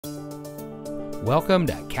Welcome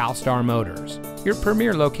to CalStar Motors, your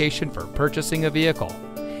premier location for purchasing a vehicle.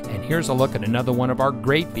 And here's a look at another one of our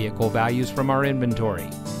great vehicle values from our inventory,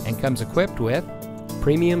 and comes equipped with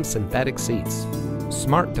premium synthetic seats,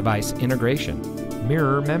 smart device integration,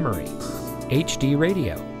 mirror memory, HD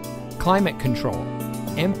radio, climate control,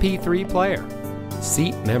 MP3 player,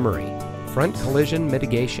 seat memory, front collision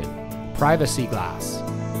mitigation, privacy glass,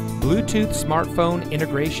 Bluetooth smartphone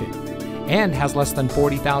integration, and has less than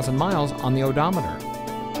 40,000 miles on the odometer.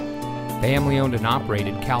 Family-owned and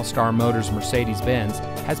operated CalStar Motors Mercedes-Benz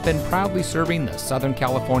has been proudly serving the Southern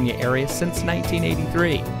California area since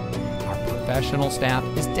 1983. Our professional staff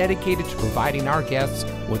is dedicated to providing our guests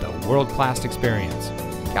with a world-class experience.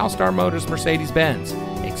 CalStar Motors Mercedes-Benz,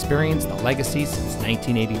 experience the legacy since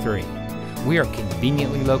 1983. We are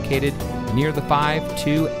conveniently located near the 5,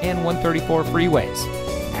 2, and 134 freeways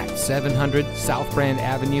at 700 South Brand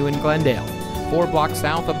Avenue in Glendale, 4 blocks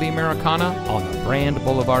south of the Americana on the Brand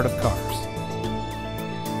Boulevard of Cars.